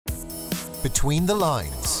Between the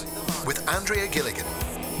Lines with Andrea Gilligan.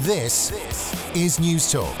 This is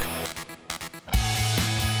News Talk.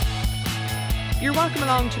 You're welcome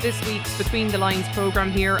along to this week's Between the Lines programme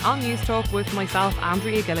here on News Talk with myself,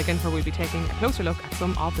 Andrea Gilligan, where we'll be taking a closer look at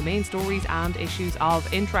some of the main stories and issues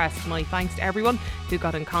of interest. My thanks to everyone who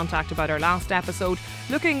got in contact about our last episode,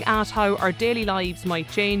 looking at how our daily lives might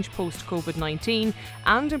change post-Covid-19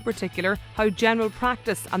 and in particular how general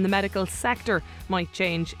practice and the medical sector might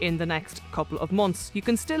change in the next couple of months. You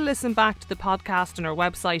can still listen back to the podcast on our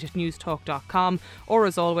website at newstalk.com or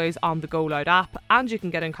as always on the Go Loud app, and you can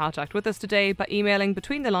get in contact with us today by emailing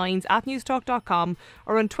betweenthelines@newstalk.com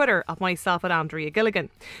or on Twitter at myself at Andrea Gilligan.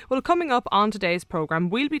 Well, coming up on today's programme,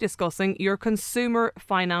 we'll be discussing your consumer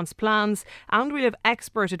finance plans, and we'll have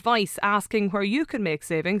expert advice asking where you can make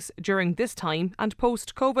savings during this time and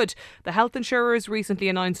post-Covid. The health insurers recently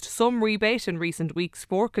announced some rebate in recent weeks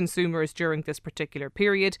for consumers during this particular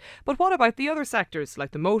period, but what about the other sectors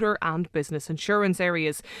like the motor and business insurance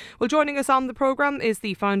areas? Well, joining us on the programme is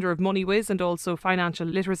the founder of MoneyWiz and also financial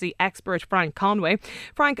literacy expert Frank Conway.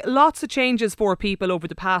 Frank, lots of changes for people over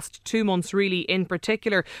the past 2 months really in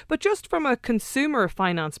particular, but just from a consumer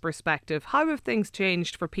finance perspective, how have things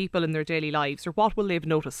changed for people in their daily lives, or what will they've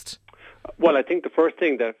noticed? Well, I think the first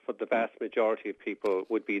thing that for the vast majority of people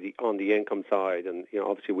would be on the income side, and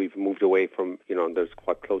obviously we've moved away from there's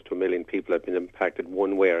quite close to 1 million people have been impacted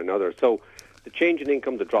one way or another. So the change in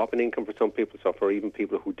income, the drop in income for some people, so for even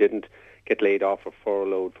people who didn't get laid off or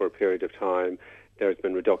furloughed for a period of time, there's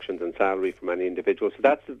been reductions in salary for many individuals. So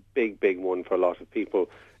that's a big one for a lot of people,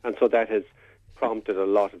 and so that has prompted a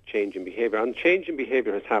lot of change in behaviour. And change in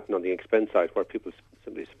behaviour has happened on the expense side, where people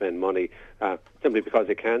simply spend money simply because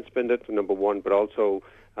they can spend it, number one, but also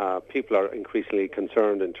people are increasingly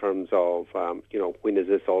concerned in terms of, when is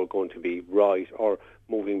this all going to be right or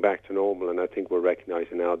moving back to normal. And I think we're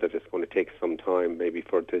recognising now that it's going to take some time maybe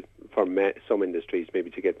for some industries maybe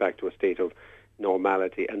to get back to a state of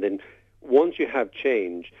normality. And then once you have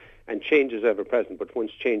change, and change is ever present, but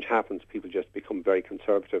once change happens, people just become very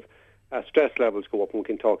conservative. Stress levels go up, and we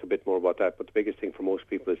can talk a bit more about that, but the biggest thing for most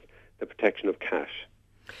people is the protection of cash.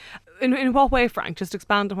 In what way, Frank? Just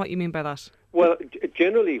expand on what you mean by that. Well,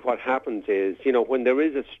 generally what happens is, when there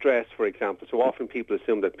is a stress, for example, so often people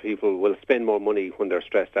assume that people will spend more money when they're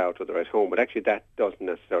stressed out or they're at home, but actually that doesn't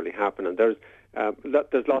necessarily happen. And there's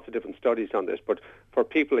lots of different studies on this, but for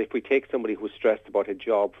people, if we take somebody who's stressed about a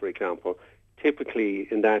job, for example, typically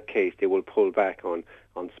in that case they will pull back on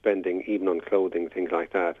spending, even on clothing, things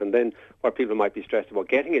like that. And then where people might be stressed about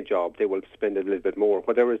getting a job, they will spend a little bit more.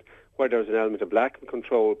 Where there's an element of lack of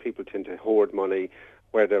control, people tend to hoard money.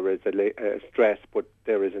 Where there is a stress, but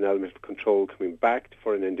there is an element of control coming back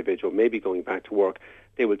for an individual, maybe going back to work,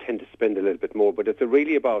 they will tend to spend a little bit more. But it's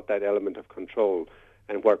really about that element of control,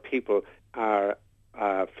 and where people are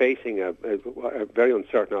facing a very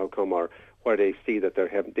uncertain outcome, or where they see that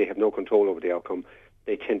they have no control over the outcome,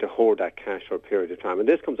 they tend to hoard that cash for a period of time. And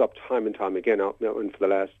this comes up time and time again. And for the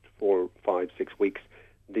last 4, 5, 6 weeks,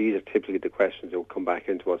 these are typically the questions that will come back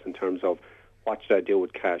into us in terms of, what should I do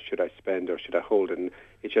with cash? Should I spend or should I hold it? And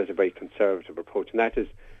it's just a very conservative approach. And that has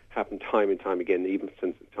happened time and time again, even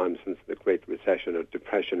since the Great Recession or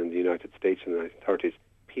Depression in the United States in the 1930s.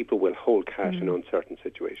 People will hold cash in uncertain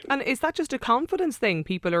situations. And is that just a confidence thing?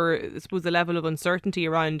 People are, I suppose, the level of uncertainty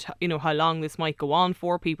around, how long this might go on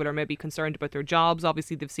for. People are maybe concerned about their jobs.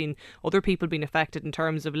 Obviously, they've seen other people being affected in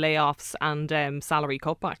terms of layoffs and salary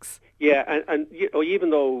cutbacks. Yeah, and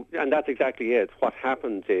even though, and that's exactly it. What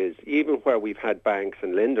happens is, even where we've had banks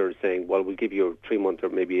and lenders saying, well, we'll give you a 3-month or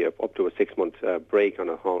maybe up to a 6-month break on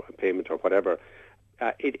a payment or whatever,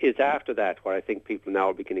 it is after that where I think people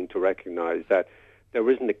now are beginning to recognise that there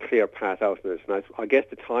isn't a clear path out of this. And I guess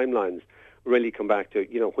the timelines really come back to,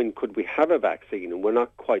 when could we have a vaccine? And we're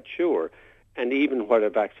not quite sure. And even where a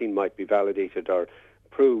vaccine might be validated or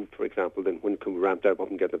approved, for example, then when can we ramp that up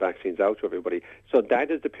and get the vaccines out to everybody? So that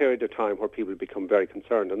is the period of time where people become very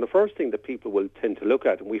concerned. And the first thing that people will tend to look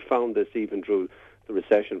at, and we found this even through the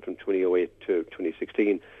recession from 2008 to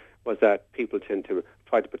 2016, was that people tend to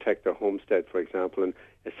try to protect their homestead, for example, and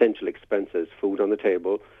essential expenses, food on the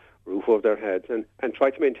table, roof over their heads, and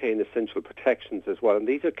try to maintain essential protections as well. And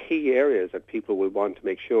these are key areas that people will want to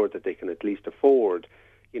make sure that they can at least afford,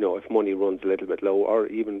 if money runs a little bit low, or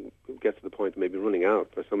even gets to the point of maybe running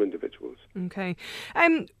out for some individuals. Okay.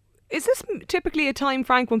 Is this typically a time,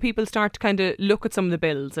 Frank, when people start to kind of look at some of the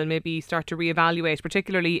bills and maybe start to reevaluate,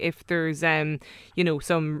 particularly if there's,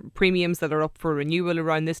 some premiums that are up for renewal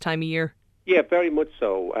around this time of year? Yeah, very much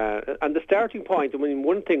so. And the starting point,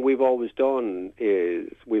 one thing we've always done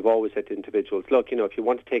is we've always said to individuals, look, if you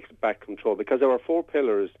want to take back control, because there are 4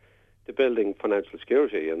 pillars to building financial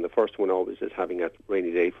security. And the first one always is having a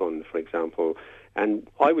rainy day fund, for example. And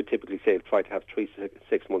I would typically say try to have 3 to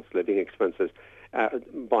 6 months living expenses,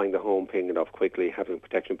 buying the home, paying it off quickly, having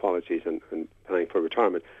protection policies and planning for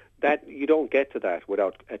retirement. That you don't get to that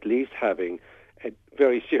without at least having a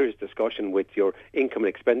very serious discussion with your income and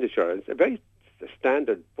expenditure. It's a very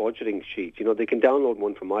standard budgeting sheet. They can download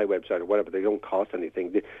one from my website or whatever. They don't cost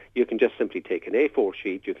anything. You can just simply take an A4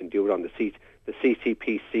 sheet. You can do it on the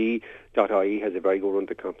CCPC.ie has a very good one,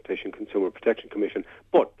 the Competition Consumer Protection Commission.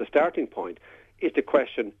 But the starting point is to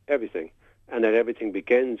question everything, and that everything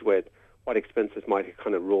begins with what expenses might have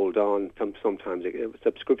kind of rolled on, sometimes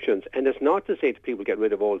subscriptions. And it's not to say to people get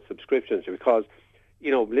rid of all subscriptions, because,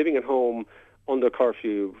 living at home under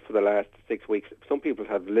curfew for the last 6 weeks, some people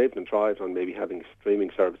have lived and thrived on maybe having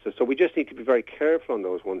streaming services. So we just need to be very careful on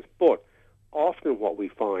those ones. But often what we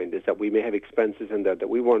find is that we may have expenses in there that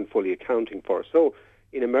we weren't fully accounting for. So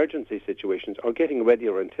in emergency situations, or getting ready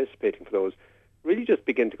or anticipating for those, really just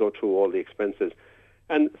begin to go through all the expenses.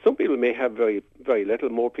 And some people may have very, very little.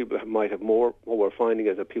 More people might have more. What we're finding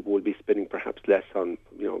is that people will be spending perhaps less on,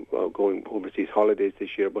 going overseas holidays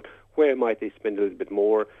this year. But where might they spend a little bit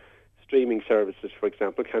more? Streaming services, for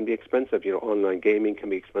example, can be expensive. Online gaming can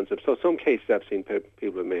be expensive. So some cases I've seen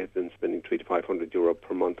people may have been spending €300 to €500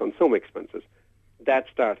 per month on some expenses. That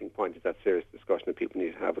starting point is that serious discussion that people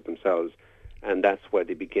need to have with themselves, and that's where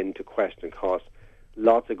they begin to question costs.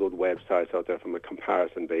 Lots of good websites out there from a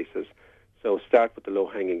comparison basis. So start with the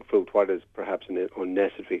low-hanging fruit, what is perhaps an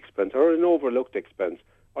unnecessary expense or an overlooked expense,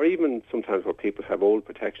 or even sometimes where people have old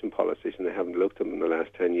protection policies and they haven't looked at them in the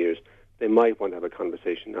last 10 years. They might want to have a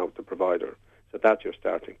conversation now with the provider. So that's your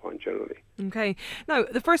starting point generally. Okay. Now,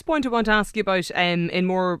 the first point I want to ask you about in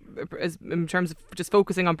terms of just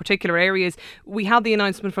focusing on particular areas, we had the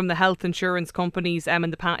announcement from the health insurance companies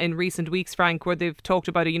in recent weeks, Frank, where they've talked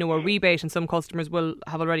about a rebate, and some customers will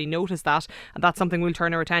have already noticed that, and that's something we'll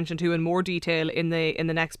turn our attention to in more detail in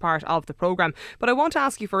the next part of the programme. But I want to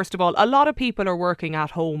ask you, first of all, a lot of people are working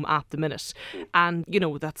at home at the minute, and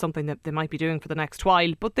that's something that they might be doing for the next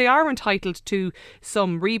while, but they are entitled to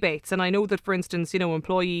some rebates. And I know that, for instance,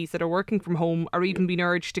 employees that are working from home are even being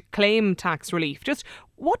urged to claim tax relief. Just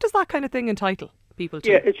what does that kind of thing entitle people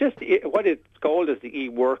to? Yeah, it's just what it's called is the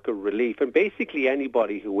e-worker relief. And basically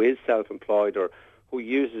anybody who is self-employed or who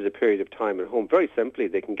uses a period of time at home, very simply,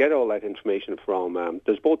 they can get all that information from,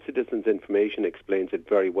 there's both Citizens Information explains it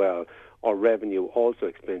very well, or Revenue also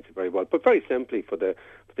explains it very well. But very simply for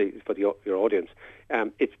your audience,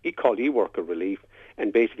 it's called e-worker relief.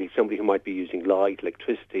 And basically somebody who might be using light,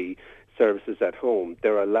 electricity, services at home,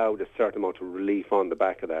 they're allowed a certain amount of relief on the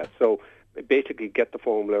back of that. So basically get the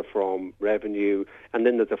formula from Revenue, and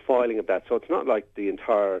then there's a filing of that. So it's not like the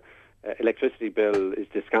entire electricity bill is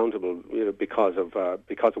discountable, because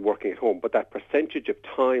of working at home, but that percentage of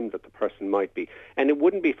time that the person might be, and it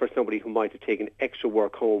wouldn't be for somebody who might have taken extra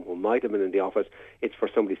work home, who might have been in the office. It's for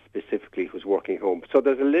somebody specifically who's working home. So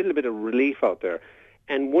there's a little bit of relief out there.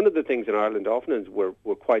 And one of the things in Ireland often is we're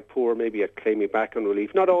quite poor maybe at claiming back on relief.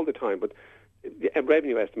 Not all the time, but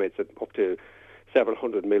Revenue estimates that up to several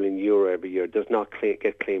hundred million euro every year does not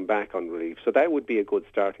get claimed back on relief. So that would be a good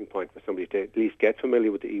starting point for somebody to at least get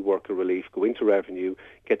familiar with the e-worker relief, go into Revenue,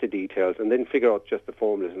 get the details, and then figure out just the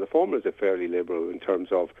formulas. And the formulas are fairly liberal in terms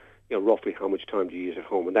of roughly how much time do you use at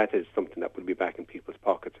home, and that is something that would be back in people's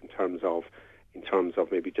pockets in terms of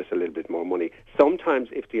maybe just a little bit more money. Sometimes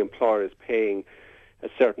if the employer is paying a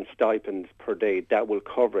certain stipend per day, that will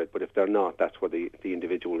cover it. But if they're not, that's where the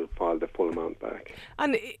individual will file the full amount back.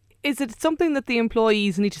 And is it something that the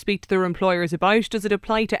employees need to speak to their employers about? Does it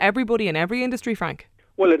apply to everybody in every industry, Frank?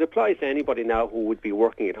 Well, it applies to anybody now who would be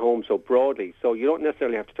working at home so broadly. So you don't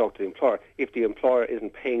necessarily have to talk to the employer if the employer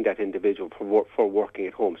isn't paying that individual for working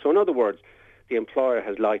at home. So in other words, the employer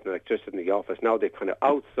has light and electricity in the office. Now they've kind of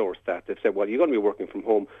outsourced that. They've said, well, you're going to be working from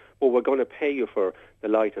home, but we're going to pay you for the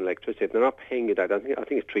light and electricity. They're not paying you that. I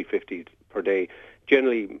think it's $350 per day.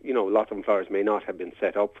 Generally, a lot of employers may not have been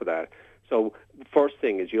set up for that. So first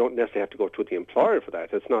thing is you don't necessarily have to go to the employer for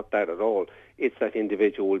that. It's not that at all. It's that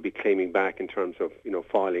individual will be claiming back in terms of,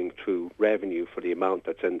 filing through Revenue for the amount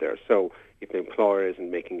that's in there. So if the employer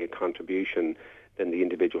isn't making a contribution, then the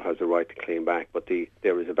individual has the right to claim back. But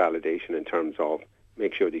there is a validation in terms of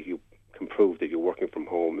make sure that you can prove that you're working from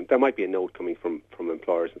home. And there might be a note coming from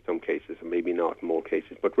employers in some cases, and maybe not in more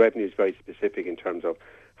cases. But Revenue is very specific in terms of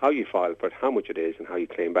how you file for it, how much it is, and how you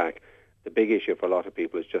claim back. The big issue for a lot of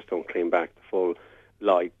people is just don't claim back the full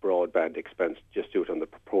light broadband expense. Just do it on the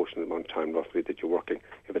proportional amount of time roughly that you're working.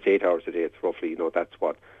 If it's 8 hours a day, it's roughly, that's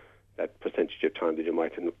what that percentage of time that you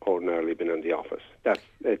might have ordinarily been in the office.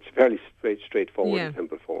 It's fairly straightforward and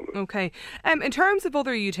simple formula. Okay. In terms of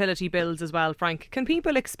other utility bills as well, Frank, can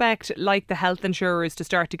people expect, like the health insurers, to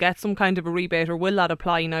start to get some kind of a rebate, or will that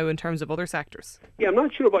apply now in terms of other sectors? Yeah, I'm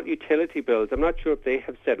not sure about utility bills. I'm not sure if they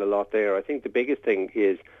have said a lot there. I think the biggest thing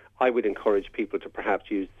is I would encourage people to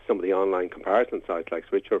perhaps use some of the online comparison sites like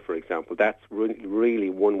Switcher, for example. That's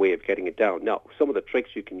really one way of getting it down. Now, some of the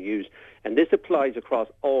tricks you can use, and this applies across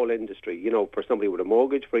all industry, for somebody with a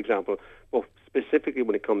mortgage, for example, but specifically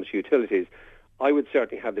when it comes to utilities, I would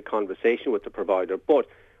certainly have the conversation with the provider, but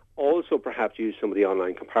also perhaps use some of the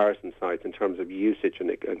online comparison sites in terms of usage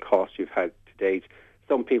and costs you've had to date.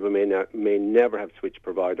 Some people may never have switched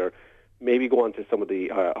provider. Maybe go on to some of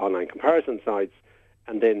the online comparison sites,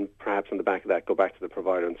 and then perhaps on the back of that go back to the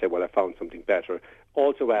provider and say, well, I found something better.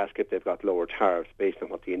 Also ask if they've got lower tariffs based on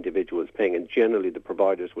what the individual is paying, and generally the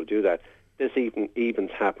providers will do that. This even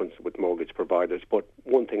happens with mortgage providers, but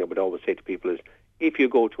one thing I would always say to people is if you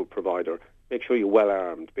go to a provider, make sure you're well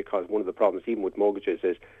armed, because one of the problems even with mortgages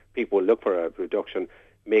is people will look for a reduction.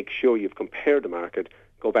 Make sure you've compared the market,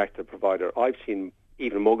 go back to the provider. I've seen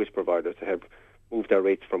even mortgage providers that have moved their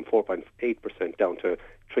rates from 4.8% down to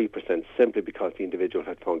 3% simply because the individual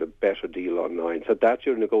had found a better deal online. So that's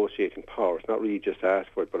your negotiating power. It's not really just ask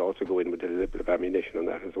for it, but also go in with a little bit of ammunition on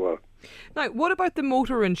that as well. Now, what about the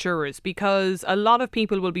motor insurers? Because a lot of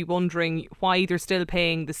people will be wondering why they're still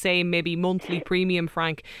paying the same maybe monthly premium,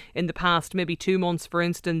 Frank, in the past maybe 2 months, for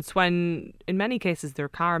instance, when in many cases their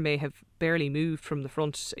car may have barely moved from the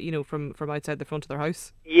front, from outside the front of their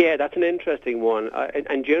house. Yeah, that's an interesting one.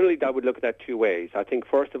 And generally I would look at that two ways. I think,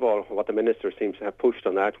 first of all, what the Minister seems to have pushed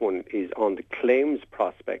on that one is on the claims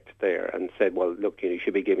prospect there, and said, well, look, you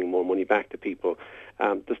should be giving more money back to people.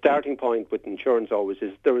 The starting point with insurance always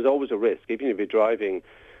is there is always a risk. Even if you're driving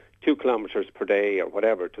 2 kilometres per day or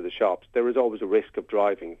whatever to the shops, there is always a risk of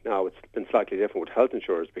driving. Now, it's been slightly different with health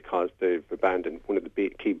insurers because they've abandoned one of the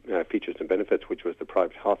key features and benefits, which was the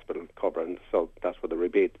private hospital cover, and so that's where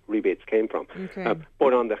the rebates came from. Okay.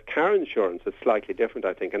 But on the car insurance, it's slightly different,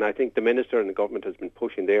 I think, and I think the Minister and the government has been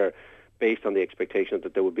pushing there based on the expectation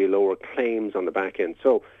that there would be lower claims on the back end.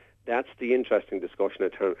 So that's the interesting discussion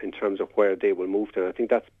in terms of where they will move to. And I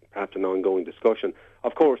think that's perhaps an ongoing discussion.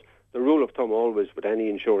 Of course, the rule of thumb always with any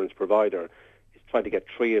insurance provider is try to get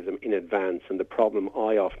 3 of them in advance. And the problem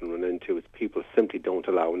I often run into is people simply don't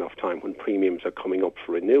allow enough time when premiums are coming up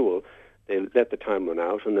for renewal. They let the time run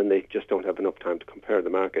out, and then they just don't have enough time to compare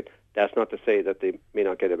the market. That's not to say that they may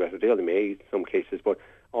not get a better deal. They may in some cases, but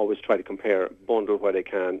always try to compare, bundle where they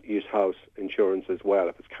can, use house insurance as well.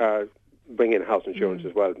 If it's cars, bring in house insurance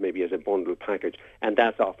as well, maybe as a bundled package. And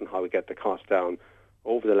that's often how we get the cost down.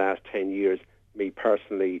 Over the last 10 years, me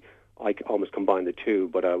personally, I almost combine the two,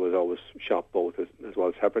 but I was always shop both as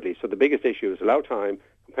well separately. So the biggest issue is allow time,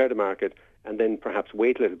 compare the market, and then perhaps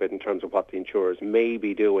wait a little bit in terms of what the insurers may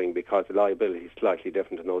be doing, because the liability is slightly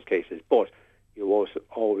different in those cases. But you also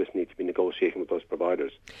always need to be negotiating with those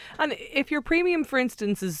providers. And if your premium, for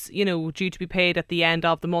instance, is due to be paid at the end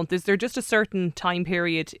of the month, is there just a certain time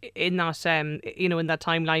period in that in that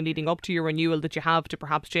timeline leading up to your renewal that you have to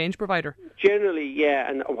perhaps change provider? Generally, yeah.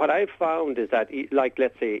 And what I've found is that, like,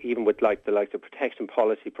 let's say, even with like the likes of protection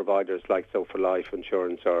policy providers, like so for life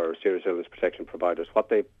insurance or serious illness protection providers, what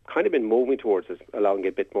they've kind of been moving towards is allowing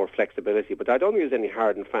a bit more flexibility. But I don't think there's any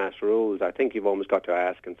hard and fast rules. I think you've almost got to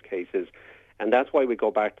ask in cases. And that's why we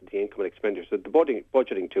go back to the income and expenditure, the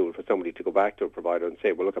budgeting tool for somebody to go back to a provider and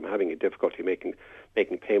say, well, look, I'm having a difficulty making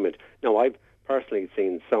payment. Now, I've personally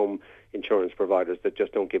seen some insurance providers that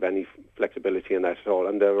just don't give any flexibility in that at all.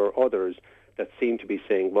 And there are others that seem to be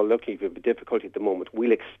saying, well, look, if you have a difficulty at the moment,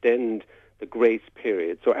 we'll extend the grace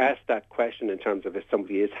period. So ask that question in terms of if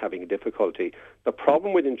somebody is having a difficulty. The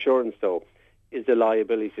problem with insurance, though, is the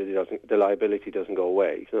liability doesn't go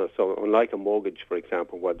away. So unlike a mortgage, for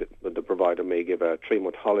example, where the provider may give a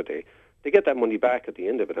 3-month holiday, they get that money back at the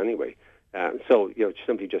end of it anyway. So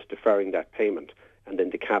simply just deferring that payment and then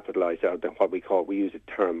decapitalise out what we use a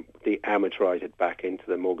term, they amortise it back into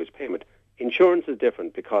the mortgage payment. Insurance is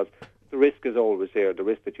different because the risk is always there. The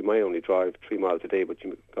risk that you might only drive 3 miles a day, but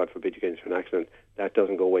God forbid you get into an accident, that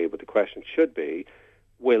doesn't go away. But the question should be,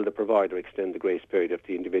 will the provider extend the grace period if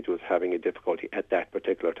the individual is having a difficulty at that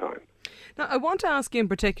particular time? Now, I want to ask you in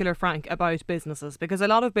particular, Frank, about businesses, because a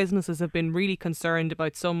lot of businesses have been really concerned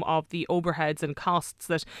about some of the overheads and costs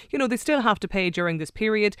that, they still have to pay during this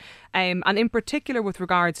period. And in particular with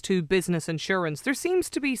regards to business insurance, there seems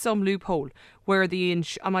to be some loophole where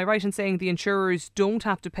am I right in saying the insurers don't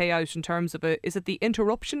have to pay out in terms of is it the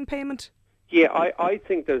interruption payment? Yeah, I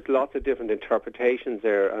think there's lots of different interpretations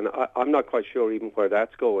there, and I'm not quite sure even where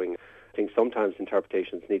that's going. I think sometimes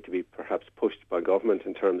interpretations need to be perhaps pushed by government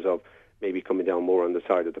in terms of maybe coming down more on the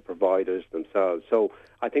side of the providers themselves. So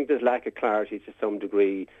I think there's lack of clarity to some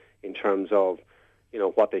degree in terms of,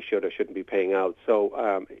 what they should or shouldn't be paying out.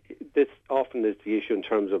 So this often is the issue in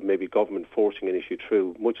terms of maybe government forcing an issue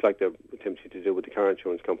through, much like they're attempting to do with the car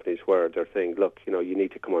insurance companies, where they're saying, look, you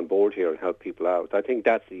need to come on board here and help people out. I think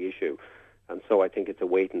that's the issue. And so I think it's a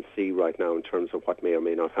wait and see right now in terms of what may or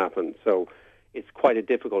may not happen. So it's quite a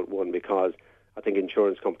difficult one, because I think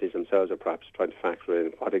insurance companies themselves are perhaps trying to factor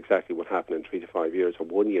in what exactly will happen in 3 to 5 years or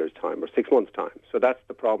 1 year's time or 6 months' time. So that's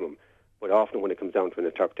the problem. But often when it comes down to an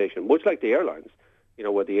interpretation, much like the airlines,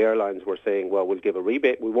 where the airlines were saying, well, we'll give a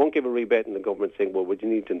rebate, we won't give a rebate, and the government saying, well, would you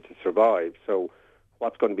need them to survive? So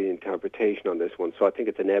what's going to be the interpretation on this one? So I think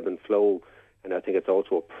it's an ebb and flow, and I think it's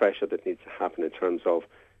also a pressure that needs to happen in terms of,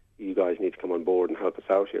 you guys need to come on board and help us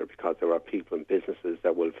out here, because there are people and businesses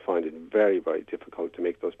that will find it very, very difficult to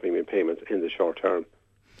make those premium payments in the short term.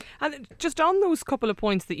 And just on those couple of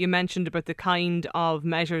points that you mentioned about the kind of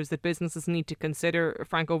measures that businesses need to consider,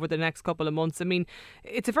 Frank, over the next couple of months, I mean,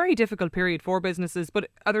 it's a very difficult period for businesses, but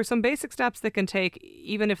are there some basic steps they can take,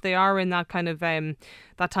 even if they are in that kind of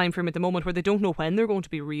that time frame at the moment where they don't know when they're going to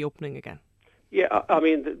be reopening again? Yeah, I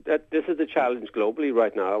mean, this is the challenge globally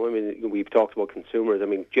right now. I mean, we've talked about consumers. I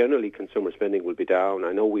mean, generally consumer spending will be down.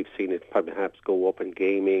 I know we've seen it perhaps go up in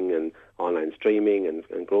gaming and online streaming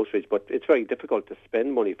and groceries, but it's very difficult to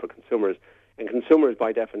spend money for consumers. And consumers,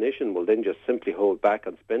 by definition, will then just simply hold back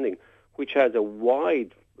on spending, which has a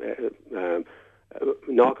wide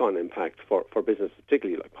knock-on impact for businesses,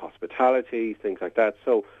 particularly like hospitality, things like that.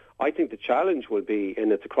 So I think the challenge will be,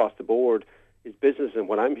 and it's across the board, is business, and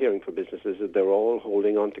what I'm hearing from businesses is they're all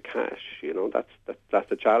holding on to cash. That's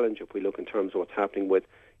the challenge if we look in terms of what's happening with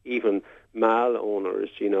even mall owners.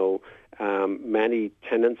 Many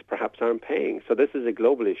tenants perhaps aren't paying. So this is a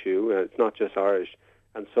global issue. It's not just Irish.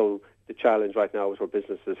 And so the challenge right now is where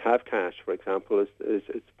businesses have cash, for example, is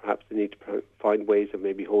perhaps they need to find ways of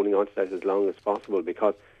maybe holding on to that as long as possible,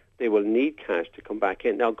 because they will need cash to come back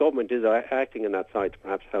in. Now, government is acting on that side to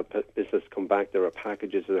perhaps help business come back. There are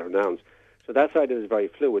packages that are announced. So that side is very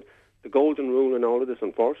fluid. The golden rule in all of this,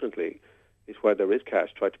 unfortunately, is where there is cash,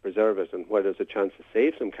 try to preserve it, and where there's a chance to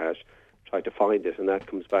save some cash, try to find it. And that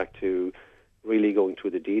comes back to really going through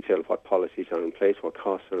the detail of what policies are in place, what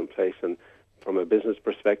costs are in place. And from a business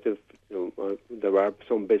perspective, there are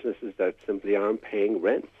some businesses that simply aren't paying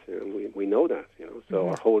rent. We know that, so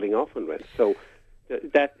are holding off on rent. So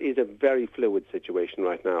that is a very fluid situation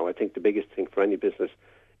right now. I think the biggest thing for any business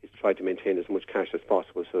is try to maintain as much cash as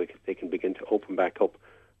possible so they can begin to open back up.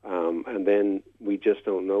 And then we just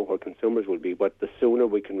don't know where consumers will be. But the sooner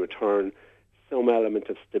we can return some element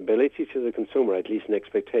of stability to the consumer, at least an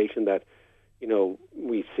expectation that,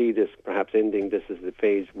 we see this perhaps ending, this is the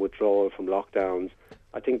phased withdrawal from lockdowns,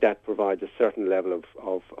 I think that provides a certain level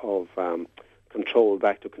of control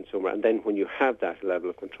back to consumer. And then when you have that level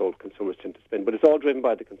of control, consumers tend to spend. But it's all driven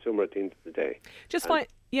by the consumer at the end of the day. Just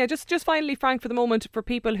finally, Frank, for the moment, for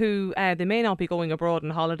people who they may not be going abroad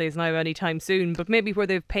on holidays now anytime soon, but maybe where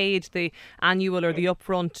they've paid the annual or the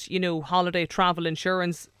upfront, holiday travel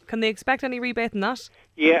insurance, can they expect any rebate in that?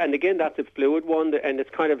 Yeah, and again, that's a fluid one, and it's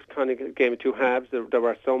kind of a game of two halves. There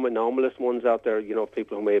are some anomalous ones out there,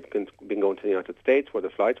 people who may have been going to the United States where the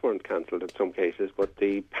flights weren't cancelled in some cases, but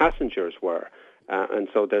the passengers were. And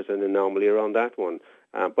so there's an anomaly around that one.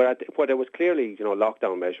 But there was clearly,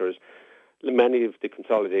 lockdown measures. Many of the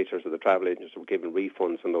consolidators of the travel agents were given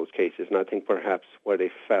refunds in those cases, and I think perhaps where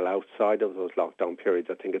they fell outside of those lockdown periods,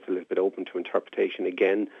 I think it's a little bit open to interpretation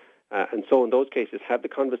again. And so in those cases, have the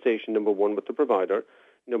conversation, number one, with the provider.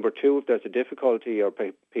 Number two, if there's a difficulty or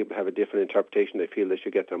people have a different interpretation, they feel they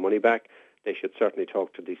should get their money back, they should certainly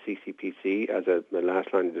talk to the CCPC as a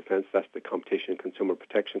last line of defence. That's the Competition and Consumer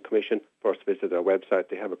Protection Commission. First visit their website.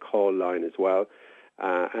 They have a call line as well.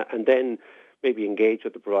 And then maybe engage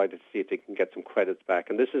with the provider to see if they can get some credits back.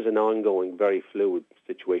 And this is an ongoing, very fluid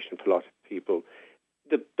situation for a lot of people.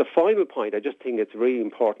 The final point, I just think it's really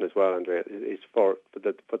important as well, Andrea, is for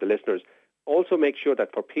the listeners, also make sure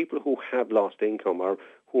that for people who have lost income or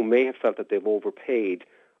who may have felt that they've overpaid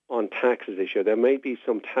on taxes this year, there may be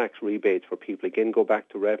some tax rebates for people. Again, go back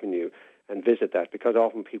to revenue and visit that, because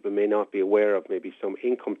often people may not be aware of maybe some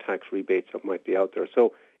income tax rebates that might be out there.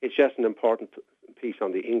 So it's just an important piece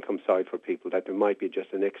on the income side for people, that there might be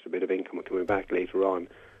just an extra bit of income coming back later on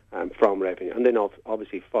from revenue. And then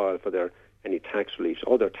obviously file for any tax reliefs,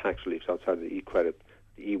 other tax reliefs outside of the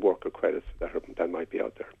e-worker credits that might be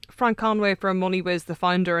out there. Frank Conway from MoneyWiz, the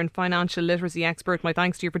founder and financial literacy expert. My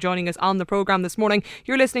thanks to you for joining us on the programme this morning.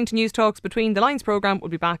 You're listening to News Talks Between the Lines programme. We'll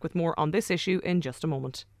be back with more on this issue in just a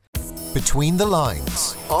moment. Between the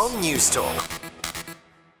Lines on News Talk.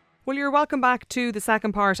 Well, you're welcome back to the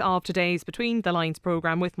second part of today's Between the Lines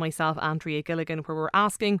programme with myself, Andrea Gilligan, where we're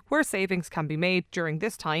asking where savings can be made during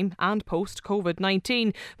this time and post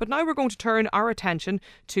Covid-19. But now we're going to turn our attention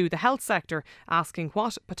to the health sector, asking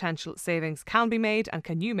what potential savings can be made and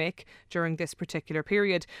can you make during this particular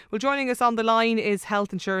period. Well, joining us on the line is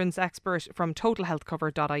health insurance expert from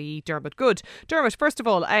totalhealthcover.ie, Dermot Good. Dermot, first of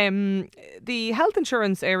all, the health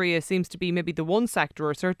insurance area seems to be maybe the one sector,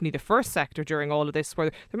 or certainly the first sector during all of this,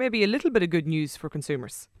 where there may be a little bit of good news for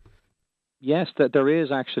consumers. Yes, there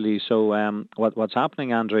is actually. So what's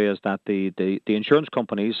happening, Andrea, is that the insurance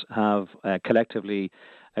companies have collectively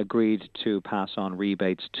agreed to pass on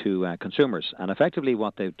rebates to consumers. And effectively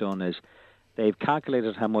what they've done is they've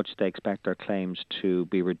calculated how much they expect their claims to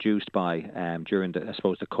be reduced by during the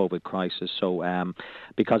COVID crisis. So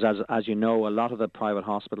because as you know, a lot of the private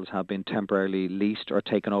hospitals have been temporarily leased or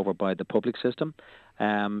taken over by the public system.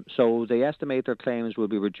 So they estimate their claims will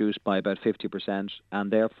be reduced by about 50%, and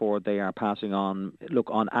therefore they are passing on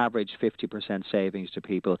average 50% savings to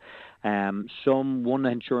people. One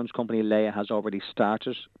insurance company, Leia, has already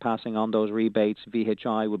started passing on those rebates.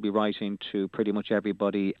 VHI will be writing to pretty much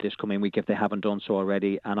everybody this coming week if they haven't done so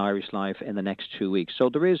already, and Irish Life in the next 2 weeks. So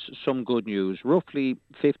there is some good news, roughly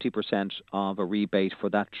 50% of a rebate for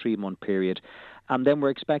that 3-month period. And then we're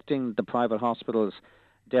expecting the private hospitals,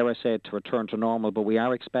 dare I say, to return to normal, but we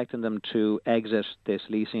are expecting them to exit this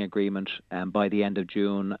leasing agreement by the end of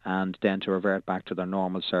June and then to revert back to their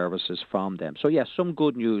normal services from them. So yes, some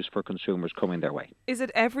good news for consumers coming their way. Is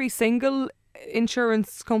it every single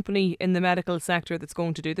insurance company in the medical sector that's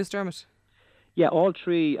going to do this, Dermot? Yeah, all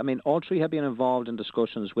three have been involved in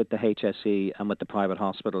discussions with the HSE and with the private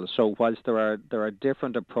hospitals. So whilst there are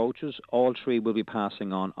different approaches, all three will be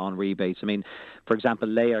passing on rebates. I mean, for example,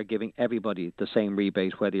 Leia are giving everybody the same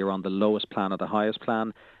rebate, whether you're on the lowest plan or the highest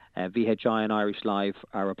plan. VHI and Irish Life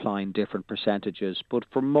are applying different percentages, but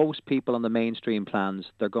for most people on the mainstream plans,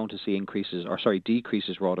 they're going to see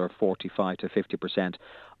decreases rather, 45 to 50%.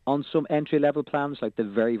 On some entry-level plans, like the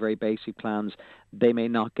very, very basic plans, they may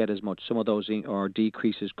not get as much. Some of those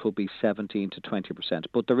decreases could be 17 to 20%.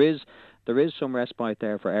 But there is some respite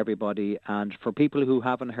there for everybody. And for people who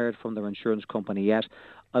haven't heard from their insurance company yet,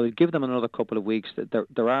 I would give them another couple of weeks.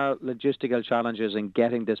 There are logistical challenges in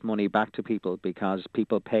getting this money back to people because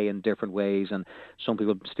people pay in different ways and some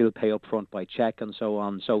people still pay up front by cheque and so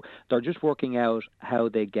on. So they're just working out how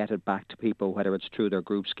they get it back to people, whether it's through their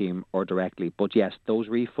group scheme or directly. But yes, those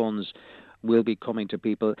refunds will be coming to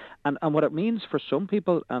people. And what it means for some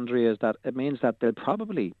people, Andrea, is that it means that they'll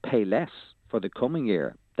probably pay less for the coming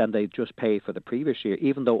year than they just paid for the previous year,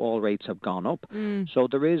 even though all rates have gone up. So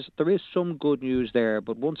there is some good news there.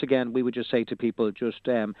 But once again, we would just say to people, just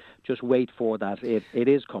wait for that. It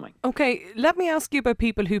is coming. Okay, let me ask you about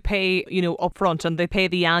people who pay, up front, and they pay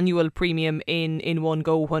the annual premium in one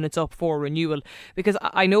go when it's up for renewal. Because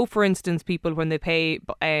I know, for instance, people when they pay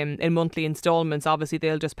in monthly instalments, obviously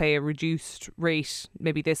they'll just pay a reduced rate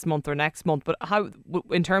maybe this month or next month. But how,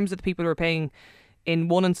 in terms of the people who are paying in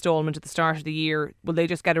one instalment at the start of the year, will they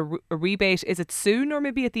just get a rebate? Is it soon or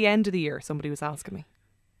maybe at the end of the year? Somebody was asking me.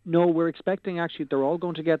 No, we're expecting actually they're all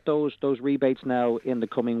going to get those rebates now in the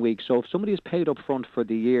coming weeks. So if somebody is paid up front for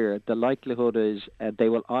the year, the likelihood is they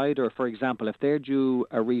will either, for example, if they're due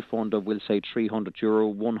a refund of, we'll say, €300,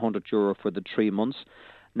 €100 for the 3 months.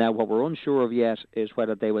 Now, what we're unsure of yet is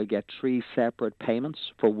whether they will get 3 separate payments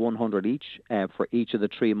for 100 each for each of the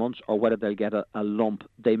 3 months, or whether they'll get a lump.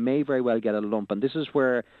 They may very well get a lump, and this is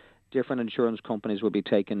where different insurance companies will be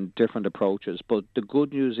taking different approaches. But the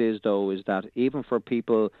good news is, though, is that even for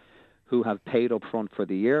people who have paid up front for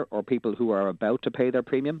the year, or people who are about to pay their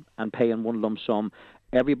premium and pay in one lump sum,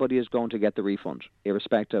 everybody is going to get the refund,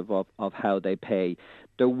 irrespective of how they pay.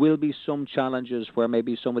 There will be some challenges where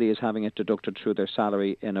maybe somebody is having it deducted through their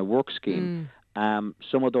salary in a work scheme.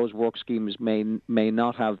 Some of those work schemes may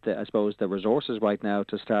not have the resources right now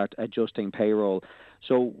to start adjusting payroll.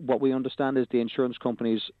 So what we understand is the insurance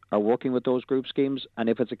companies are working with those group schemes, and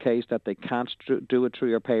if it's a case that they can't do it through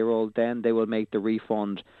your payroll, then they will make the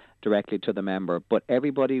refund directly to the member. But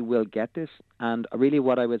everybody will get this, and really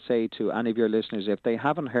what I would say to any of your listeners, if they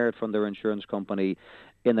haven't heard from their insurance company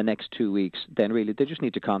in the next 2 weeks, then really they just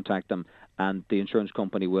need to contact them, and the insurance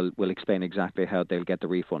company will explain exactly how they'll get the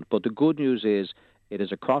refund. But the good news is it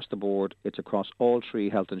is across the board. It's across all 3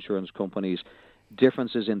 health insurance companies.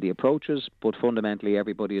 differences in the approaches, but fundamentally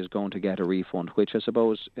everybody is going to get a refund, which I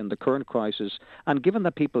suppose in the current crisis, and given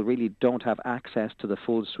that people really don't have access to the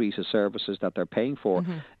full suite of services that they're paying for,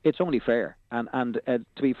 it's only fair. And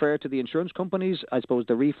to be fair to the insurance companies, I suppose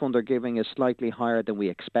the refund they're giving is slightly higher than we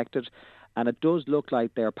expected. And it does look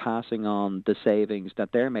like they're passing on the savings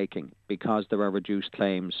that they're making because there are reduced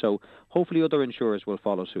claims. So hopefully other insurers will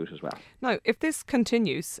follow suit as well. Now, if this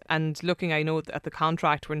continues, and looking, I know, at the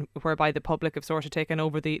contract whereby the public have sort of taken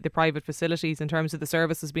over the private facilities in terms of the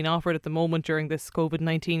services being offered at the moment during this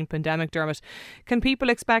COVID-19 pandemic, Dermot, can people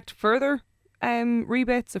expect further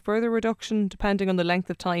rebates, a further reduction, depending on the length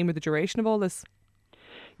of time or the duration of all this?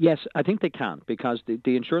 Yes, I think they can, because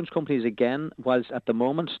the insurance companies, again, whilst at the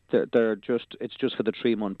moment it's just for the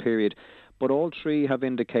 3-month period, but all three have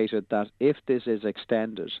indicated that if this is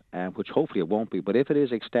extended, which hopefully it won't be, but if it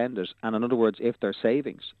is extended, and in other words, if their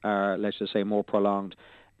savings are, let's just say, more prolonged,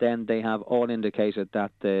 then they have all indicated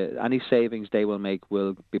that any savings they will make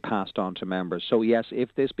will be passed on to members. So yes, if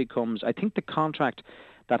this becomes, I think the contract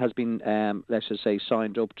that has been, let's just say,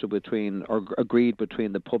 signed up to between or agreed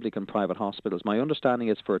between the public and private hospitals. My understanding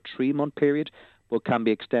is for a 3-month period, but can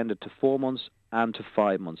be extended to 4 months and to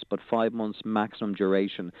 5 months, but 5 months maximum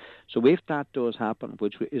duration. So if that does happen,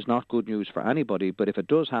 which is not good news for anybody, but if it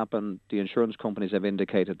does happen, the insurance companies have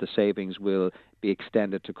indicated the savings will be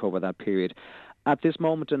extended to cover that period. At this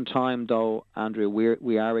moment in time, though, Andrea,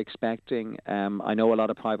 we are expecting, I know a lot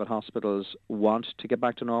of private hospitals want to get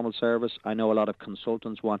back to normal service. I know a lot of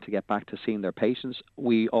consultants want to get back to seeing their patients.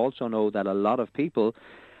 We also know that a lot of people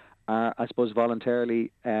are, I suppose,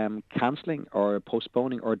 voluntarily cancelling or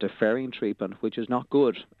postponing or deferring treatment, which is not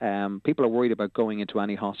good. People are worried about going into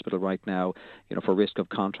any hospital right now, for risk of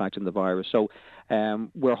contracting the virus. So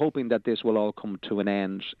we're hoping that this will all come to an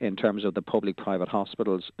end in terms of the public-private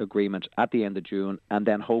hospitals agreement at the end of June, and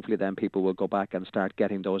then hopefully then people will go back and start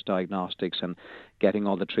getting those diagnostics and getting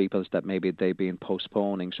all the treatments that maybe they've been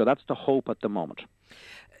postponing. So that's the hope at the moment.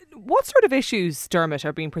 What sort of issues, Dermot,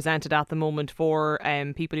 are being presented at the moment for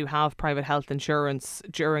people who have private health insurance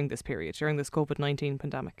during this period, during this COVID-19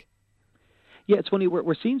 pandemic? Yeah, it's funny.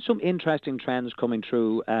 We're seeing some interesting trends coming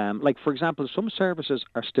through. Like, for example, some services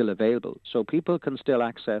are still available. So people can still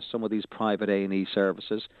access some of these private A&E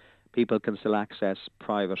services. People can still access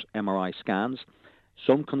private MRI scans.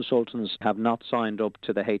 Some consultants have not signed up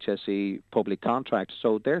to the HSE public contract,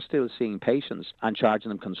 so they're still seeing patients and charging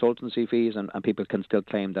them consultancy fees, and people can still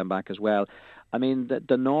claim them back as well. I mean,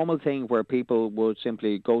 the normal thing where people would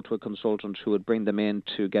simply go to a consultant who would bring them in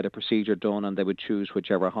to get a procedure done and they would choose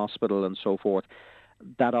whichever hospital and so forth,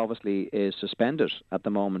 that obviously is suspended at the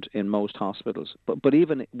moment in most hospitals. But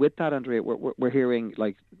even with that, Andrea, we're hearing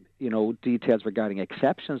details regarding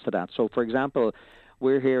exceptions to that. So, for example,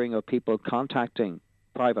 we're hearing of people contacting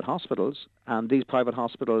private hospitals, and these private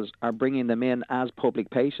hospitals are bringing them in as public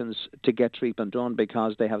patients to get treatment done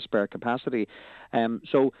because they have spare capacity.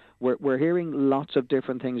 So we're hearing lots of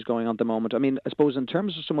different things going on at the moment. I mean, I suppose in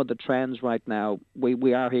terms of some of the trends right now,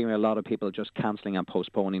 we are hearing a lot of people just cancelling and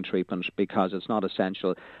postponing treatment because it's not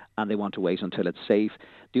essential and they want to wait until it's safe.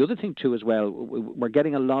 The other thing too as well, we're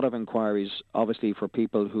getting a lot of inquiries, obviously, for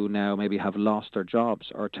people who now maybe have lost their jobs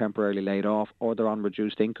or temporarily laid off or they're on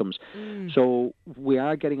reduced incomes. So we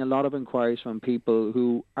are getting a lot of inquiries from people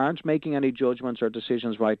who aren't making any judgments or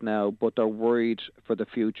decisions right now, but they're worried for the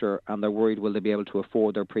future and they're worried will they be able to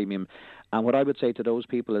afford their premium. And what I would say to those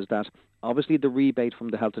people is that obviously the rebate from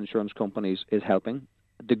the health insurance companies is helping.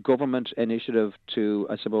 The government initiative to,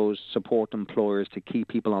 I suppose, support employers to keep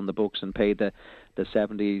people on the books and pay the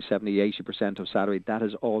 70, 80% of salary, that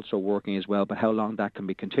is also working as well. But how long that can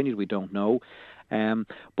be continued, we don't know.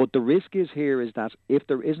 But the risk is that if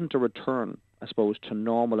there isn't a return, I suppose, to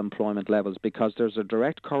normal employment levels, because there's a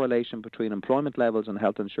direct correlation between employment levels and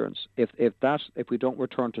health insurance. If we don't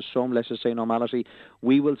return to some, let's just say, normality,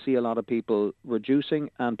 we will see a lot of people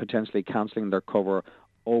reducing and potentially cancelling their cover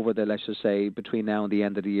over the, let's just say, between now and the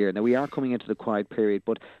end of the year. Now, we are coming into the quiet period,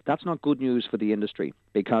 but that's not good news for the industry,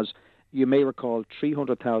 because you may recall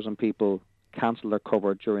 300,000 people cancelled their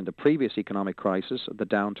cover during the previous economic crisis, the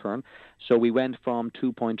downturn. So we went from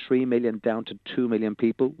 2.3 million down to 2 million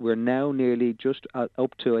people. We're now nearly just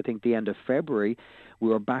up to, I think, the end of February. We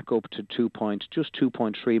were back up to just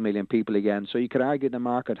 2.3 million people again. So you could argue the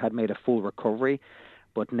market had made a full recovery.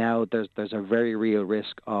 But now there's a very real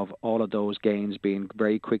risk of all of those gains being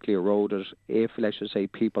very quickly eroded if, let's just say,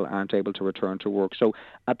 people aren't able to return to work. So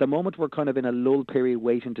at the moment, we're kind of in a lull period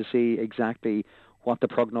waiting to see exactly what the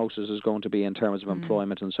prognosis is going to be in terms of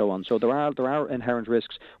employment and so on. So there are inherent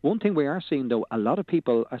risks. One thing we are seeing, though, a lot of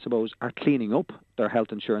people, I suppose, are cleaning up their health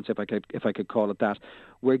insurance, if I could call it that.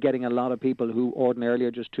 We're getting a lot of people who ordinarily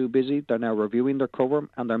are just too busy. They're now reviewing their cover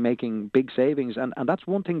and they're making big savings. And that's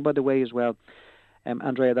one thing, by the way, as well,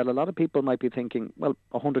 Andrea, that a lot of people might be thinking, well,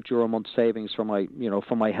 €100 a month savings for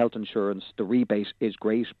my health insurance, the rebate is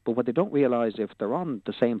great. But what they don't realise, if they're on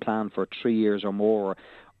the same plan for 3 years or more,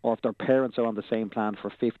 or if their parents are on the same plan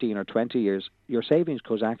for 15 or 20 years, your savings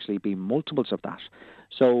could actually be multiples of that.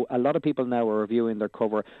 So a lot of people now are reviewing their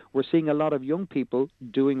cover. We're seeing a lot of young people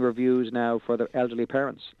doing reviews now for their elderly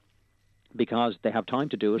parents, because they have time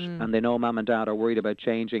to do it and they know mum and dad are worried about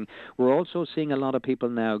changing. We're also seeing a lot of people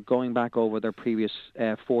now going back over their previous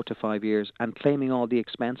 4 to 5 years and claiming all the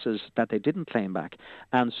expenses that they didn't claim back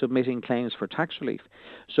and submitting claims for tax relief.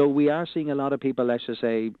 So we are seeing a lot of people, let's just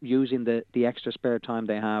say, using the extra spare time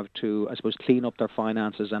they have to, I suppose, clean up their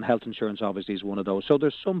finances, and health insurance obviously is one of those. So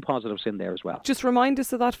there's some positives in there as well. Just remind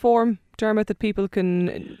us of that form, Dermot, that people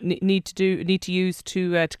can need to use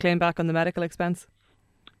to claim back on the medical expense.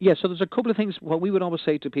 Yeah, so there's a couple of things. What we would always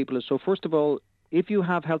say to people is, so first of all, if you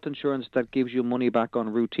have health insurance that gives you money back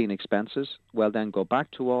on routine expenses, well, then go back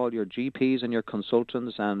to all your GPs and your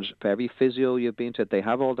consultants, and for every physio you've been to, they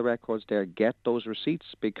have all the records there. Get those receipts,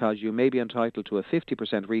 because you may be entitled to a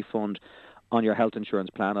 50% refund on your health insurance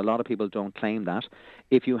plan. A lot of people don't claim that.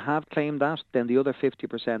 If you have claimed that, then the other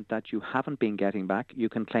 50% that you haven't been getting back, you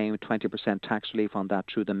can claim 20% tax relief on that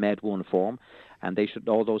through the Med1 form. And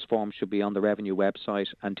all those forms should be on the Revenue website,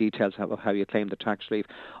 and details of how you claim the tax relief.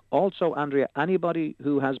 Also, Andrea, anybody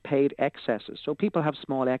who has paid excesses, so people have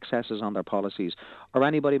small excesses on their policies, or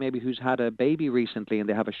anybody maybe who's had a baby recently and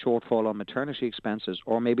they have a shortfall on maternity expenses,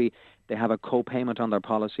 or maybe they have a co-payment on their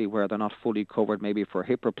policy where they're not fully covered, maybe for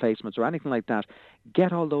hip replacements or anything like that,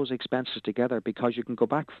 get all those expenses together, because you can go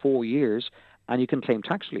back 4 years and you can claim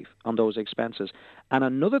tax relief on those expenses. And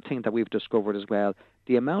another thing that we've discovered as well,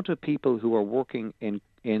 the amount of people who are working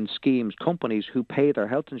in schemes, companies who pay their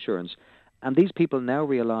health insurance, and these people now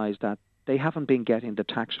realise that they haven't been getting the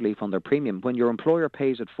tax relief on their premium. When your employer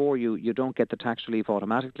pays it for you, you don't get the tax relief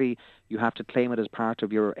automatically. You have to claim it as part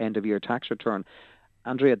of your end-of-year tax return.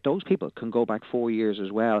 Andrea, those people can go back 4 years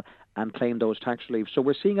as well and claim those tax reliefs. So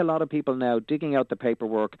we're seeing a lot of people now digging out the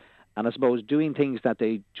paperwork and, I suppose, doing things that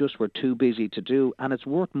they just were too busy to do, and it's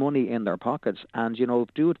worth money in their pockets. And,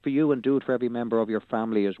 do it for you and do it for every member of your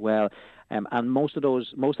family as well. And most of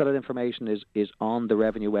that information is on the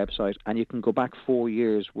Revenue website, and you can go back 4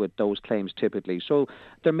 years with those claims typically. So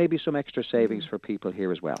there may be some extra savings for people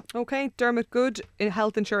here as well. Okay, Dermot Good, a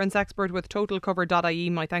health insurance expert with totalcover.ie.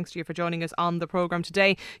 My thanks to you for joining us on the programme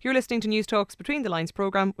today. You're listening to News Talks Between the Lines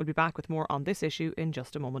programme. We'll be back with more on this issue in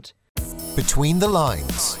just a moment. Between the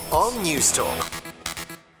Lines on News Talk.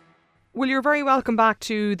 Well, you're very welcome back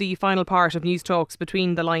to the final part of News Talks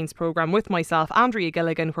Between the Lines programme with myself, Andrea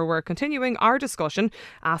Gilligan, where we're continuing our discussion,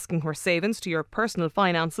 asking where savings to your personal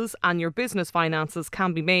finances and your business finances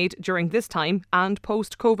can be made during this time and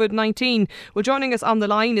post-Covid-19. Well, joining us on the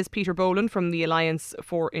line is Peter Boland from the Alliance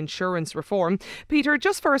for Insurance Reform. Peter,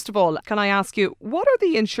 just first of all, can I ask you, what are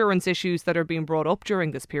the insurance issues that are being brought up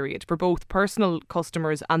during this period for both personal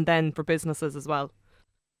customers and then for businesses as well?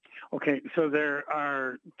 Okay, so there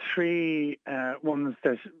are three ones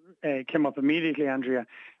that came up immediately, Andrea,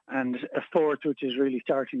 and a fourth which is really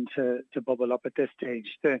starting to bubble up at this stage.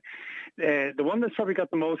 The one that's probably got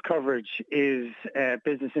the most coverage is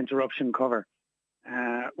business interruption cover,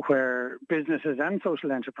 where businesses and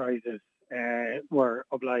social enterprises were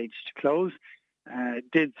obliged to close,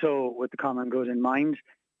 did so with the common good in mind,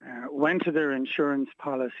 went to their insurance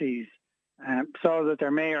policies, saw that there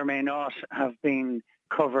may or may not have been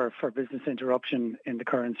cover for business interruption in the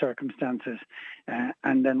current circumstances,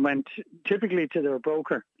 and then went typically to their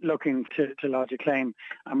broker looking to lodge a claim,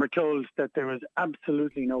 and were told that there was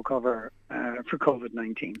absolutely no cover for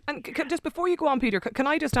COVID-19. And just before you go on, Peter, can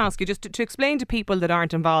I just ask you, just to explain to people that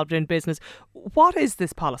aren't involved in business, what is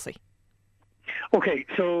this policy? Okay,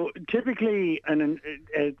 so typically an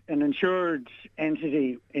insured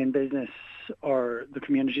entity in business or the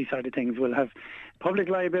community side of things will have public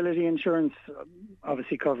liability insurance,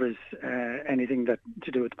 obviously covers anything that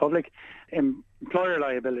to do with the public. Employer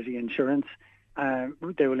liability insurance,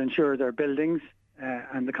 they will insure their buildings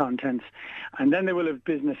and the contents, and then they will have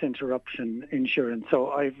business interruption insurance.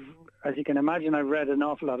 So as you can imagine, I've read an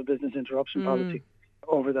awful lot of business interruption policy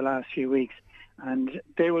over the last few weeks, and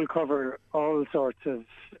they will cover all sorts of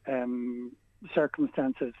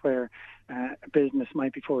circumstances where a business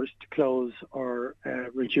might be forced to close or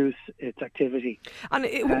reduce its activity.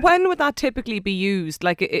 And when would that typically be used?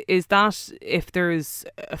 Like, is that if there's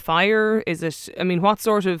a fire? Is it, I mean, what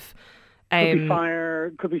sort of... Could be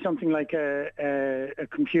fire, could be something like a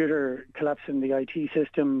computer collapse in the IT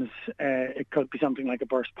systems. It could be something like a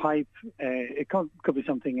burst pipe. It could be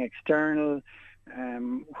something external,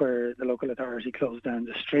 where the local authority closed down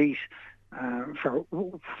the street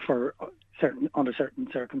for under certain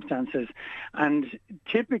circumstances. And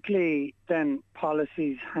typically, then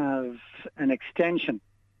policies have an extension,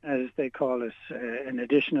 as they call it, an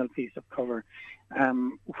additional piece of cover,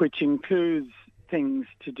 which includes things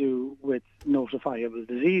to do with notifiable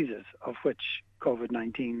diseases, of which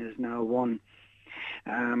COVID-19 is now one.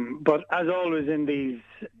 But as always in these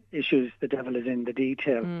issues, the devil is in the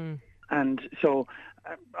detail. And so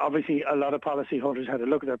obviously a lot of policyholders had a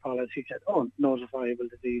look at their policy, said, oh, notifiable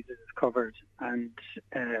diseases is covered, and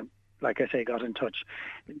like I say, got in touch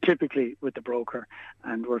typically with the broker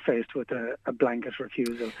and were faced with a blanket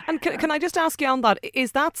refusal. And can I just ask you on that,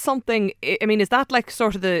 is that something, I mean, is that like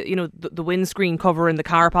sort of the windscreen cover in the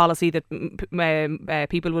car policy that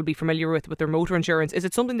people will be familiar with their motor insurance? Is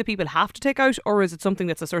it something that people have to take out, or is it something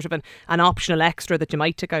that's a sort of an optional extra that you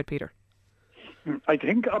might take out, Peter? I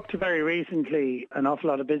think up to very recently, an awful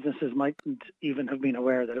lot of businesses mightn't even have been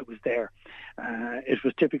aware that it was there. It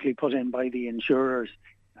was typically put in by the insurers,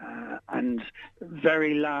 and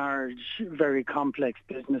very large, very complex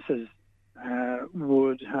businesses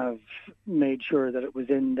would have made sure that it was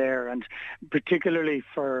in there, and particularly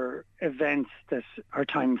for events that are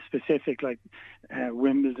time specific, like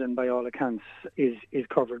Wimbledon, by all accounts, is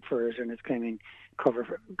covered for it and is claiming cover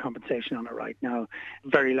for compensation on it right now.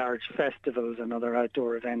 Very large festivals and other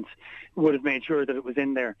outdoor events would have made sure that it was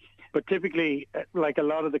in there. But typically, like a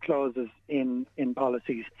lot of the clauses in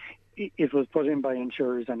policies, it was put in by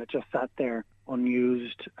insurers and it just sat there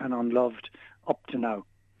unused and unloved up to now.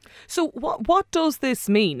 So what does this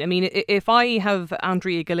mean? I mean, if I have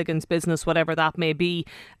Andrea Gilligan's business, whatever that may be,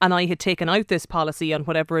 and I had taken out this policy on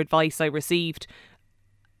whatever advice I received,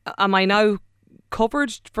 am I now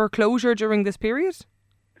covered for closure during this period?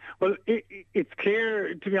 Well, it's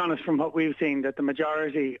clear, to be honest, from what we've seen, that the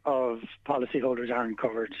majority of policyholders aren't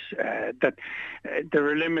covered, that there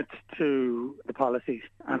are limits to the policies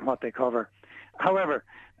and what they cover. However,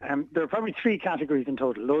 there are probably three categories in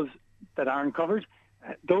total: those that aren't covered,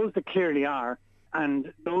 those that clearly are,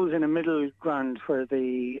 and those in a middle ground where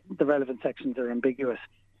the relevant sections are ambiguous.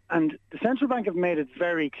 And the Central Bank have made it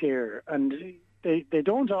very clear, and they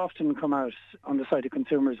don't often come out on the side of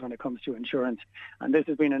consumers when it comes to insurance. And this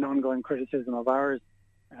has been an ongoing criticism of ours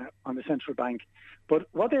on the Central Bank. But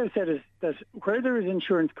what they have said is that where there is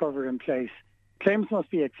insurance cover in place, claims must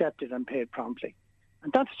be accepted and paid promptly.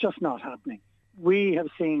 And that's just not happening. We have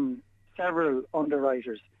seen several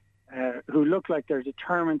underwriters who look like they're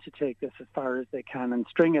determined to take this as far as they can and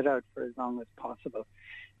string it out for as long as possible.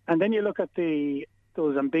 And then you look at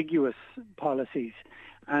those ambiguous policies.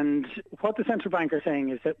 And what the Central Bank are saying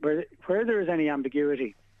is that where there is any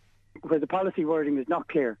ambiguity, where the policy wording is not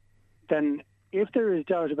clear, then if there is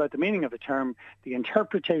doubt about the meaning of a term, the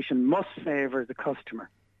interpretation must favour the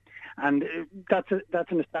customer. And that's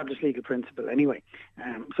an established legal principle anyway.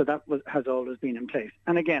 So that has always been in place.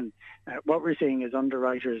 And again, what we're seeing is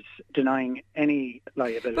underwriters denying any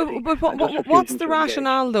liability. But what's the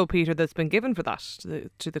rationale, though, Peter, that's been given for that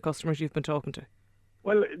to the customers you've been talking to?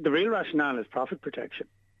 Well, the real rationale is profit protection.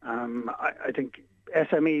 I think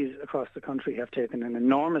SMEs across the country have taken an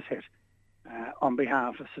enormous hit on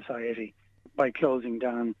behalf of society by closing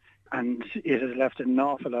down, and it has left an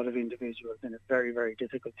awful lot of individuals in a very, very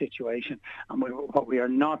difficult situation. And what we are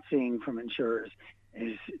not seeing from insurers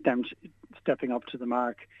is them stepping up to the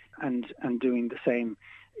mark and doing the same.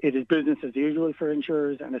 It is business as usual for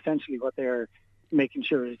insurers, and essentially what they're making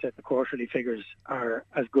sure is that the quarterly figures are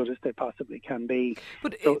as good as they possibly can be.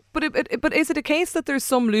 But is it a case that there's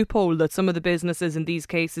some loophole that some of the businesses in these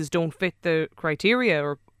cases don't fit the criteria?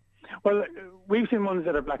 Or well, we've seen ones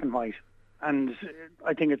that are black and white, and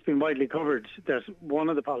I think it's been widely covered that one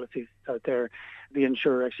of the policies out there, the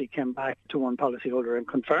insurer actually came back to one policyholder and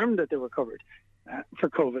confirmed that they were covered for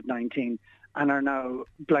COVID-19 and are now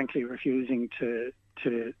blankly refusing to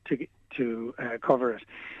cover it.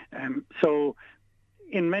 So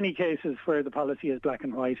in many cases where the policy is black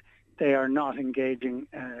and white, they are not engaging,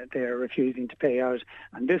 they are refusing to pay out.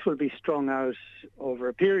 And this will be strung out over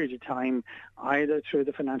a period of time, either through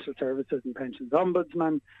the Financial Services and Pensions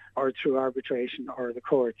Ombudsman or through arbitration or the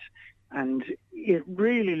courts. And it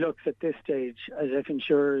really looks at this stage as if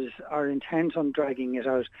insurers are intent on dragging it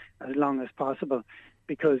out as long as possible,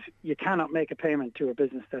 because you cannot make a payment to a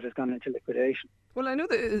business that has gone into liquidation. Well, I know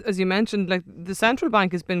that, as you mentioned, like the central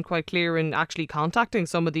bank has been quite clear in actually contacting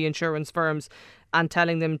some of the insurance firms and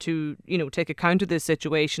telling them to, take account of this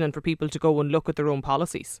situation and for people to go and look at their own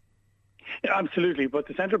policies. Yeah, absolutely. But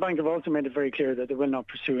the central bank have also made it very clear that they will not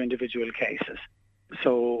pursue individual cases.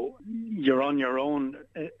 So you're on your own,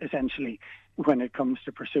 essentially, when it comes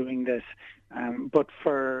to pursuing this. But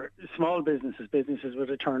for small businesses with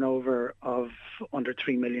a turnover of under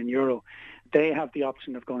 €3 million, they have the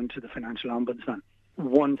option of going to the financial ombudsman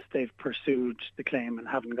once they've pursued the claim and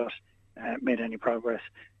haven't made any progress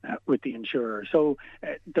with the insurer. So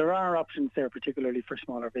there are options there, particularly for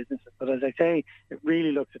smaller businesses. But as I say, it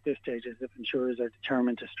really looks at this stage as if insurers are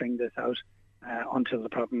determined to string this out until the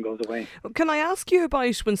problem goes away. Can I ask you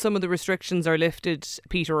about when some of the restrictions are lifted,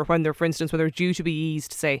 Peter, or when they're, for instance, when they're due to be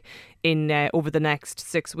eased, say, in over the next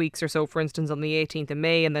 6 weeks or so, for instance, on the 18th of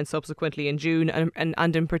May and then subsequently in June,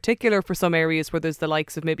 and in particular for some areas where there's the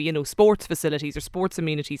likes of maybe, sports facilities or sports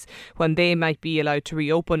amenities, when they might be allowed to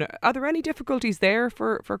reopen. Are there any difficulties there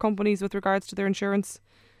for companies with regards to their insurance?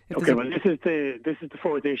 Okay, well, this is the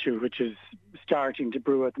fourth issue, which is starting to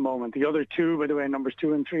brew at the moment. The other two, by the way, numbers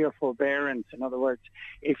 2 and 3 are forbearance. In other words,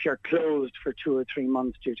 if you're closed for 2 or 3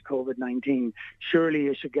 months due to COVID-19, surely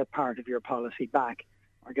you should get part of your policy back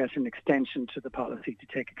or get an extension to the policy to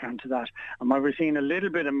take account of that. And while we're seeing a little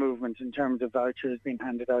bit of movement in terms of vouchers being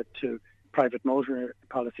handed out to private motor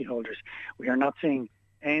policyholders, we are not seeing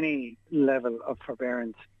any level of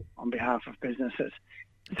forbearance on behalf of businesses.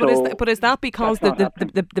 But is that because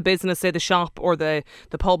the business, say the shop or the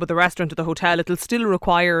pub or the restaurant or the hotel, it'll still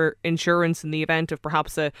require insurance in the event of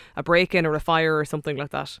perhaps a break-in or a fire or something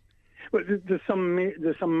like that? Well, there's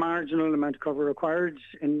some marginal amount of cover required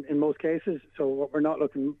in most cases. So what we're not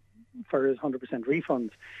looking for is 100%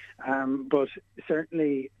 refunds. But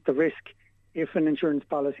certainly the risk, if an insurance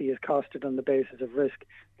policy is costed on the basis of risk,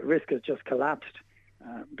 the risk has just collapsed.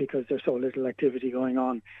 Because there's so little activity going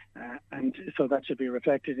on, and so that should be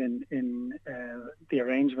reflected in the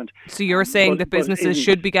arrangement. So you're saying that businesses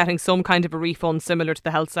should be getting some kind of a refund similar to the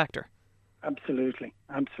health sector? Absolutely.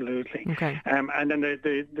 Okay. And then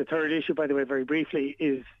the third issue, by the way, very briefly,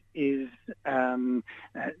 is the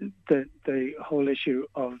whole issue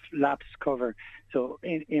of lapsed cover. So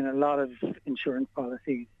in a lot of insurance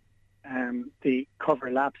policies, the cover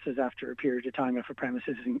lapses after a period of time if a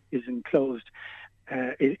premises is closed.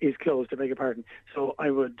 Is closed, I beg your pardon. So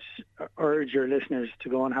I would urge your listeners to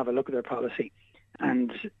go and have a look at their policy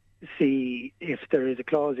and see if there is a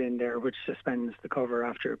clause in there which suspends the cover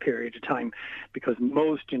after a period of time, because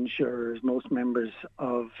most insurers, most members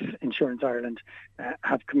of Insurance Ireland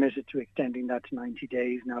have committed to extending that to 90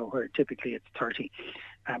 days now, where typically it's 30.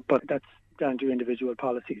 But that's down to individual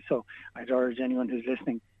policies. So I'd urge anyone who's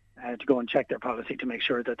listening to go and check their policy to make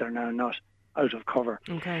sure that they're now not out of cover.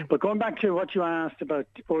 Okay. But going back to what you asked about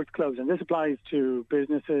sports clubs, and this applies to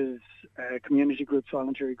businesses, community groups,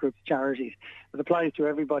 voluntary groups, charities. It applies to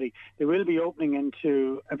everybody. They will be opening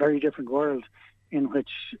into a very different world in which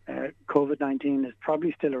COVID-19 is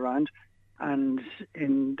probably still around, and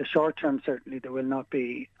in the short term, certainly there will not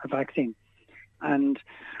be a vaccine. And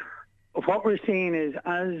what we're seeing is,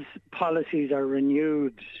 as policies are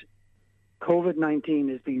renewed,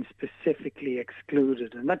 COVID-19 is being specifically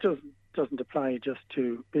excluded, and that doesn't apply just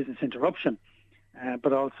to business interruption,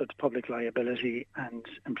 but also to public liability and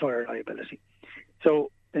employer liability.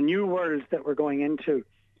 So the new world that we're going into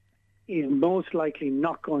is most likely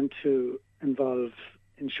not going to involve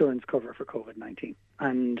insurance cover for COVID-19.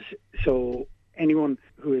 And so anyone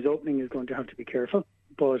who is opening is going to have to be careful.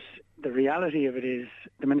 But the reality of it is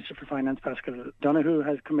the Minister for Finance, Pascal Donoghue,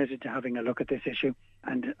 has committed to having a look at this issue.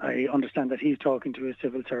 And I understand that he's talking to his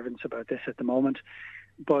civil servants about this at the moment.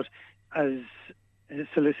 But as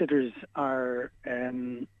solicitors are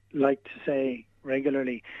like to say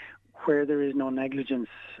regularly, where there is no negligence,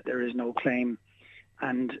 there is no claim.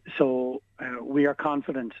 And so we are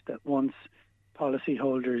confident that once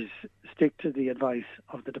policyholders stick to the advice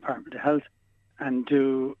of the Department of Health and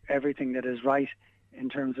do everything that is right in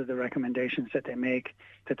terms of the recommendations that they make,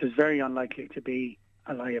 that there's very unlikely to be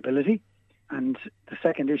a liability. And the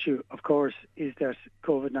second issue, of course, is that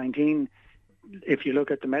COVID-19, if you look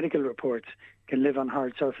at the medical reports, can live on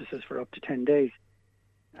hard surfaces for up to 10 days.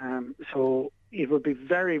 So it would be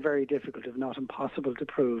very, very difficult, if not impossible, to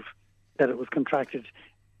prove that it was contracted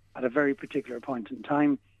at a very particular point in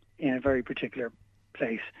time in a very particular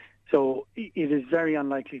place. So it is very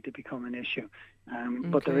unlikely to become an issue.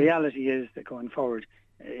 But the reality is that going forward,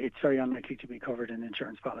 it's very unlikely to be covered in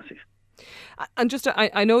insurance policies. And just,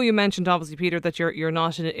 I know you mentioned, obviously, Peter, that you're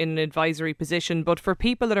not in an advisory position, but for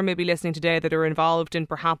people that are maybe listening today that are involved in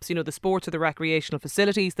perhaps, the sports or the recreational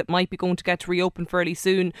facilities that might be going to get to reopen fairly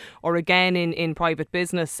soon, or again in private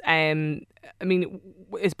business,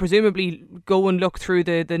 is presumably go and look through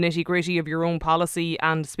the nitty gritty of your own policy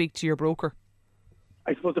and speak to your broker.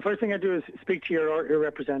 I suppose the first thing I do is speak to your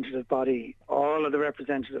representative body. All of the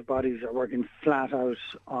representative bodies are working flat out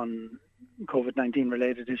on COVID-19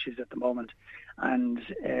 related issues at the moment, and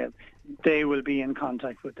they will be in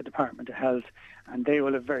contact with the Department of Health, and they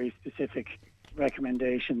will have very specific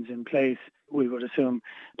recommendations in place, we would assume,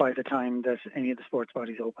 by the time that any of the sports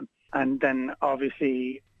bodies open. And then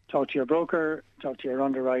obviously talk to your broker, talk to your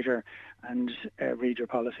underwriter, and read your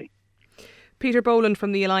policy. Peter Boland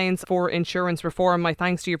from the Alliance for Insurance Reform, my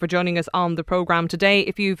thanks to you for joining us on the programme today.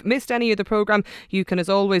 If you've missed any of the programme, you can as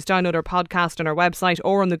always download our podcast on our website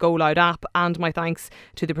or on the Go Loud app. And my thanks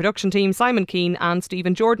to the production team, Simon Keane and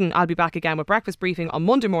Stephen Jordan. I'll be back again with Breakfast Briefing on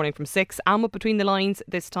Monday morning from 6 and with Between the Lines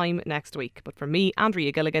this time next week. But from me,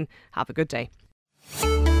 Andrea Gilligan, have a good day.